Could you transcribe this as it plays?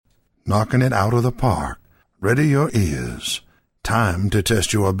knocking it out of the park. Ready your ears. Time to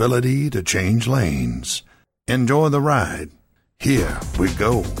test your ability to change lanes. Enjoy the ride. Here we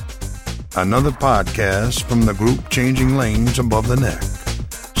go. Another podcast from the group Changing Lanes Above the Neck.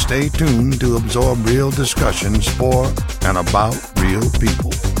 Stay tuned to absorb real discussions for and about real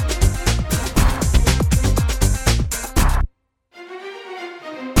people.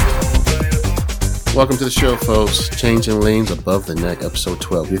 Welcome to the show, folks. Changing Lanes Above the Neck, episode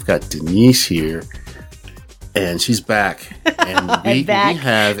 12. We've got Denise here, and she's back. And we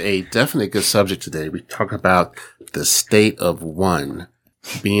have a definitely good subject today. We talk about the state of one.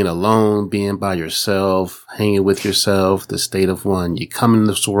 Being alone, being by yourself, hanging with yourself, the state of one. You come in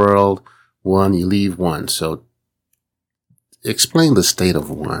this world, one, you leave one. So explain the state of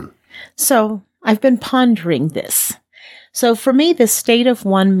one. So I've been pondering this. So for me, the state of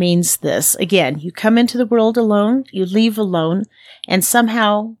one means this. Again, you come into the world alone, you leave alone, and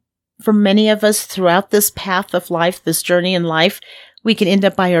somehow, for many of us throughout this path of life, this journey in life, we can end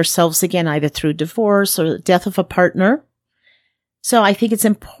up by ourselves again, either through divorce or the death of a partner. So I think it's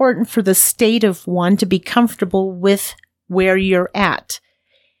important for the state of one to be comfortable with where you're at.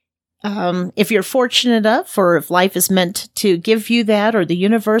 If you're fortunate enough, or if life is meant to give you that, or the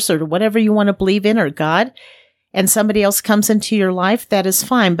universe, or whatever you want to believe in, or God, and somebody else comes into your life, that is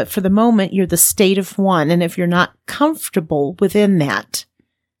fine. But for the moment, you're the state of one. And if you're not comfortable within that,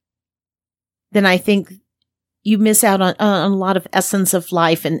 then I think you miss out on a lot of essence of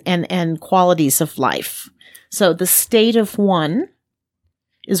life and qualities of life. So the state of one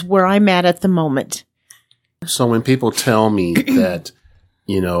is where I'm at the moment. So when people tell me that,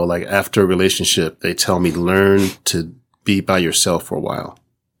 like after a relationship, they tell me learn to be by yourself for a while.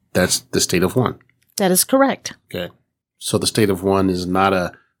 That's the state of one. That is correct. Okay. So the state of one is not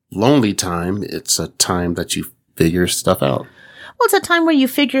a lonely time. It's a time that you figure stuff out. Well, it's a time where you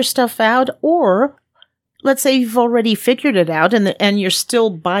figure stuff out, or let's say you've already figured it out and you're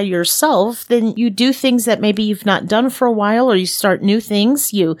still by yourself, then you do things that maybe you've not done for a while, or you start new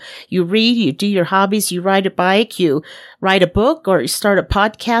things. You read, you do your hobbies, you ride a bike, you write a book, or you start a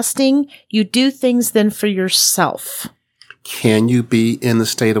podcasting. You do things then for yourself. Can you be in the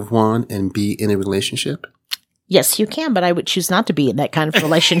state of one and be in a relationship? Yes, you can, but I would choose not to be in that kind of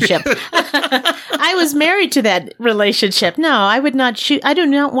relationship. I was married to that relationship. No, I would not choose. I do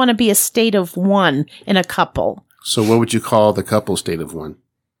not want to be a state of one in a couple. So what would you call the couple state of one?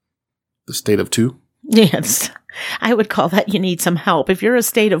 The state of two? Yes. I would call that you need some help. If you're a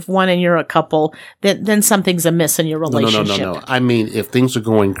state of one and you're a couple, then something's amiss in your relationship. No. I mean, if things are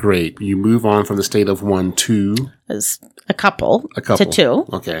going great, you move on from the state of one to... As a couple to two.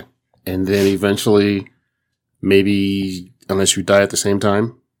 Okay. And then eventually, maybe, unless you die at the same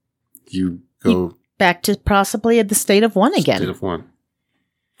time, you go... back to possibly at the state of one again. State of one.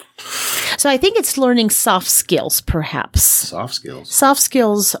 So I think it's learning soft skills, perhaps. Soft skills. Soft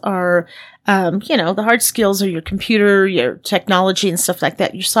skills are, the hard skills are your computer, your technology and stuff like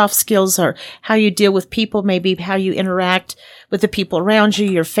that. Your soft skills are how you deal with people, maybe how you interact with the people around you,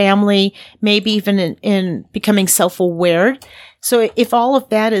 your family, maybe even in becoming self-aware. So if all of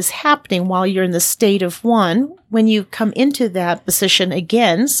that is happening while you're in the state of one, when you come into that position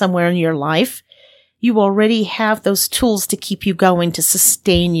again, somewhere in your life, you already have those tools to keep you going, to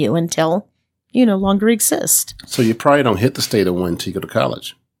sustain you until you no longer exist. So you probably don't hit the state of one until you go to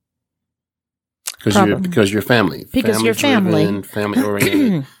college. Because you're family. Because you're family. Family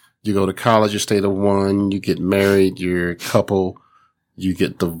oriented. You go to college, you're state of one. You get married, you're a couple. You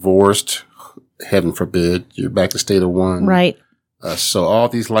get divorced, heaven forbid. You're back to state of one. Right. So all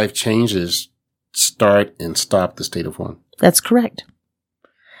these life changes start and stop the state of one. That's correct.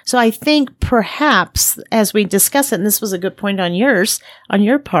 So I think perhaps as we discuss it, and this was a good point on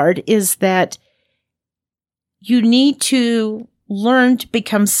your part, is that you need to learn to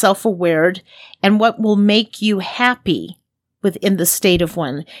become self-aware and what will make you happy within the state of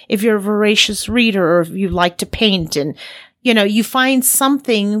one. If you're a voracious reader, or if you like to paint, and you find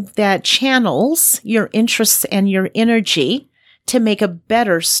something that channels your interests and your energy to make a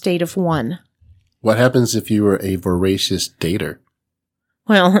better state of one. What happens if you were a voracious dater?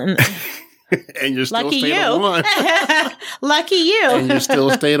 Well, and you're still lucky state you. of one. Lucky you. And you're still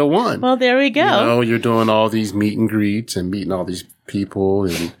state of one. Well, there we go. You're doing all these meet and greets and meeting all these people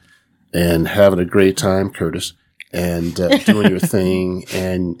and having a great time, Curtis, and doing your thing,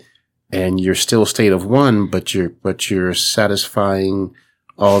 and you're still state of one, but you're satisfying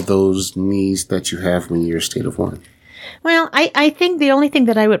all those needs that you have when you're state of one. Well, I think the only thing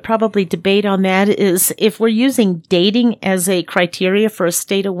that I would probably debate on that is if we're using dating as a criteria for a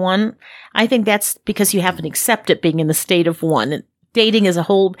state of one, I think that's because you haven't accepted being in the state of one dating as a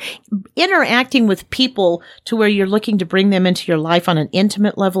whole, interacting with people to where you're looking to bring them into your life on an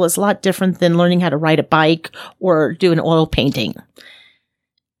intimate level is a lot different than learning how to ride a bike or do an oil painting.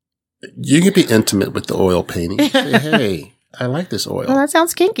 You can be intimate with the oil painting. Say, hey, I like this oil. Well, that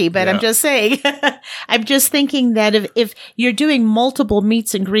sounds kinky, but I'm just saying. I'm just thinking that if you're doing multiple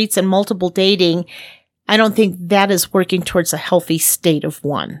meets and greets and multiple dating, I don't think that is working towards a healthy state of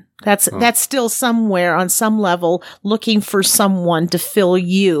one. That's still somewhere on some level looking for someone to fill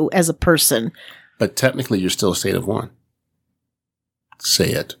you as a person. But technically, you're still a state of one.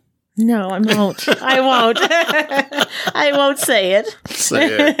 Say it. No, I won't. I won't. I won't say it. Say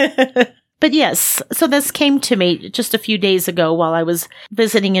it. But yes, so this came to me just a few days ago while I was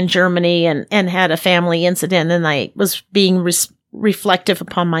visiting in Germany and had a family incident, and I was being reflective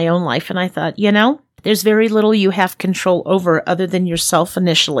upon my own life. And I thought, there's very little you have control over other than yourself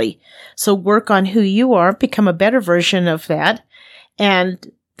initially. So work on who you are, become a better version of that,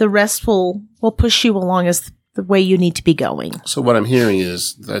 and the rest will push you along as the way you need to be going. So what I'm hearing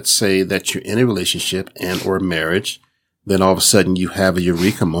is, let's say that you're in a relationship and or marriage, then all of a sudden you have a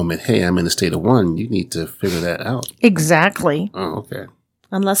eureka moment. Hey, I'm in a state of one. You need to figure that out. Exactly. Oh, okay.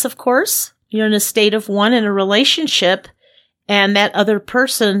 Unless, of course, you're in a state of one in a relationship and that other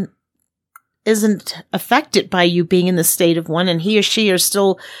person isn't affected by you being in the state of one and he or she are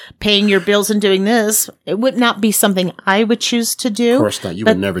still paying your bills and doing this. It would not be something I would choose to do. Of course not. You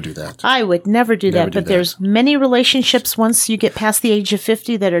would never do that. I would never do that. But there's many relationships once you get past the age of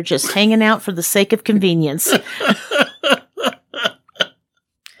 50 that are just hanging out for the sake of convenience.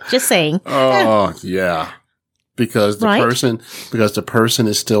 Just saying. Oh, yeah. Because the person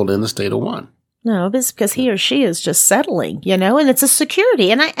is still in the state of one. No, it's because he or she is just settling, and it's a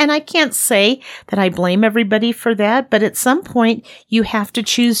security. And I can't say that I blame everybody for that, but at some point you have to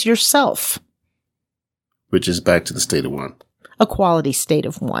choose yourself. Which is back to the state of one. A quality state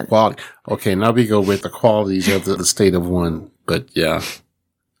of one. Quality. Okay, now we go with the qualities of the state of one, but yeah.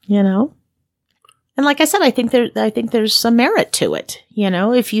 And like I said, I think there's some merit to it.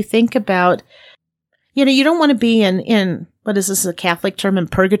 If you think about, you don't want to be in what is this, a Catholic term, in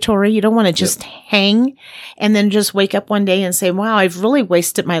purgatory? You don't want to just hang and then just wake up one day and say, wow, I've really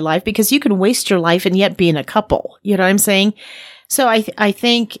wasted my life, because you can waste your life and yet be in a couple. You know what I'm saying? So I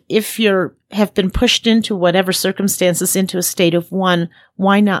think if have been pushed into whatever circumstances into a state of one,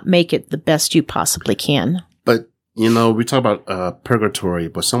 why not make it the best you possibly can? But, we talk about purgatory,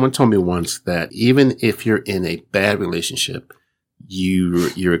 but someone told me once that even if you're in a bad relationship,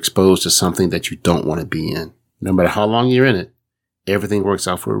 you're exposed to something that you don't want to be in. No matter how long you're in it, everything works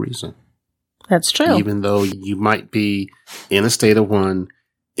out for a reason. That's true. Even though you might be in a state of one,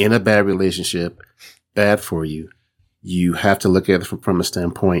 in a bad relationship, bad for you, you have to look at it from a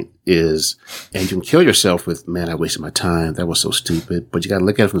standpoint and you can kill yourself with, man, I wasted my time. That was so stupid. But you got to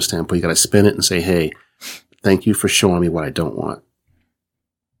look at it from a standpoint. You got to spin it and say, hey, thank you for showing me what I don't want.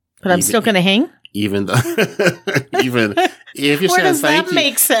 But I'm still going to hang? Even if you're Where saying does thank that you,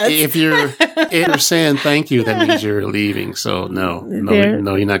 make sense? if you're saying thank you, that means you're leaving. So no,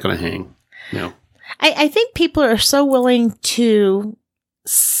 you're not going to hang. No. I think people are so willing to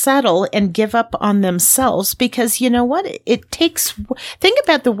settle and give up on themselves because you know what? Think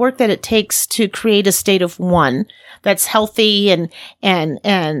about the work that it takes to create a state of one that's healthy and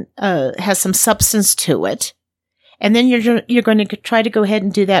has some substance to it. And then you're going to try to go ahead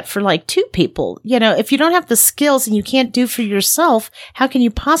and do that for like two people. If you don't have the skills and you can't do for yourself, how can you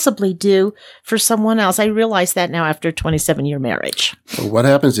possibly do for someone else? I realize that now after a 27-year marriage. Well, what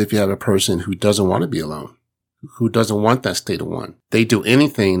happens if you have a person who doesn't want to be alone, who doesn't want that state of one? They do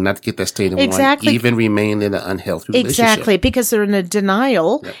anything not to get that state of one, even remain in an unhealthy relationship. Exactly, because they're in a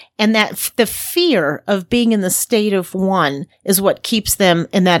denial, and that the fear of being in the state of one is what keeps them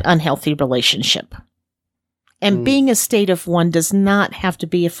in that unhealthy relationship. And being a state of one does not have to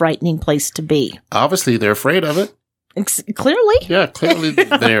be a frightening place to be. Obviously, they're afraid of it. Clearly. Yeah, clearly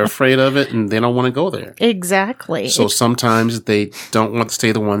they're afraid of it and they don't want to go there. Exactly. So sometimes they don't want to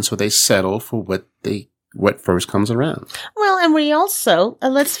stay the one, so they settle for what first comes around. Well, and we also,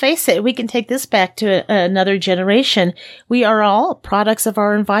 let's face it, we can take this back to another generation. We are all products of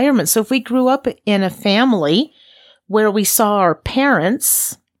our environment. So if we grew up in a family where we saw our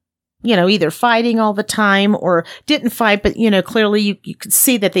parents, either fighting all the time or didn't fight, but, clearly you could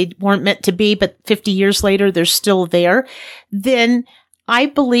see that they weren't meant to be, but 50 years later, they're still there. Then I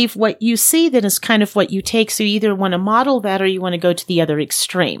believe what you see then is kind of what you take. So you either want to model that or you want to go to the other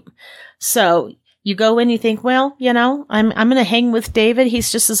extreme. So you go in, you think, well, I'm going to hang with David.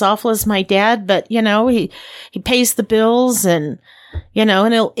 He's just as awful as my dad, but, he pays the bills and,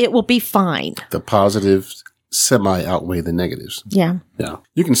 and it will be fine. The positive semi outweigh the negatives. Yeah. Yeah.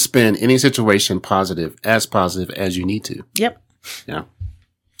 You can spin any situation positive as you need to. Yep. Yeah.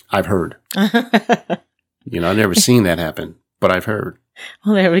 I've heard. I've never seen that happen, but I've heard.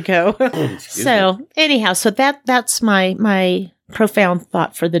 Well, there we go. So anyhow, so that's my profound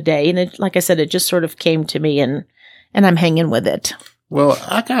thought for the day. And it, like I said, it just sort of came to me and I'm hanging with it. Well,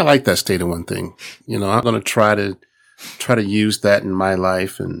 I kind of like that state of one thing. I'm going to try to use that in my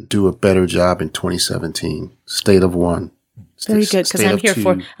life and do a better job in 2017. State of one. Very good. Cause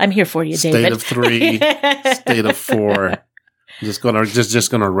I'm here for you, David. State of 3, state of 4. Just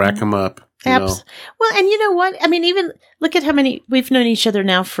gonna rack them up. Well, and you know what? I mean, even look at how many we've known each other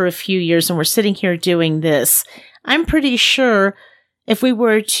now for a few years, and we're sitting here doing this. I'm pretty sure if we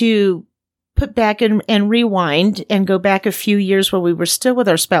were to put back and rewind and go back a few years where we were still with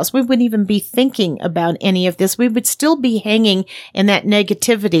our spouse, we wouldn't even be thinking about any of this. We would still be hanging in that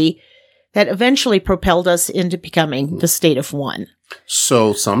negativity that eventually propelled us into becoming the state of one.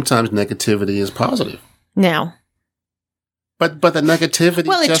 So sometimes negativity is positive. Now. But the negativity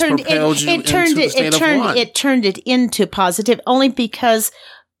just propelled you into the state of one. It turned it into positive only because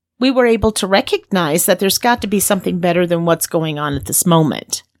we were able to recognize that there's got to be something better than what's going on at this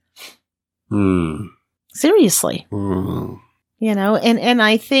moment. Seriously. And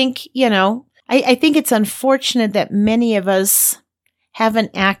I think, I think it's unfortunate that many of us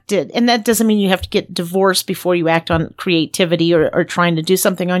haven't acted. And that doesn't mean you have to get divorced before you act on creativity or trying to do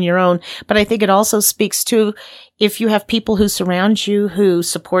something on your own. But I think it also speaks to if you have people who surround you, who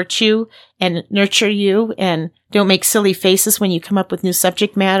support you and nurture you and don't make silly faces when you come up with new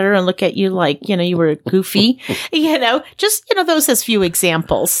subject matter and look at you like, you were goofy, just, those as few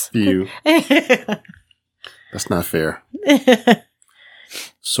examples. Few. That's not fair.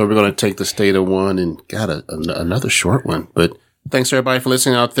 So we're going to take the state of one and got another short one, but thanks everybody for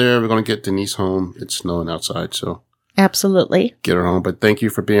listening out there. We're going to get Denise home. It's snowing outside, so absolutely get her home. But thank you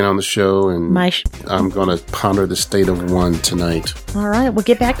for being on the show, and I'm going to ponder the state of one tonight. All right, well,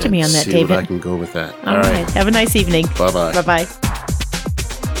 get back to me on that, see David. What I can go with that. All right. Have a nice evening. Bye bye. Bye bye.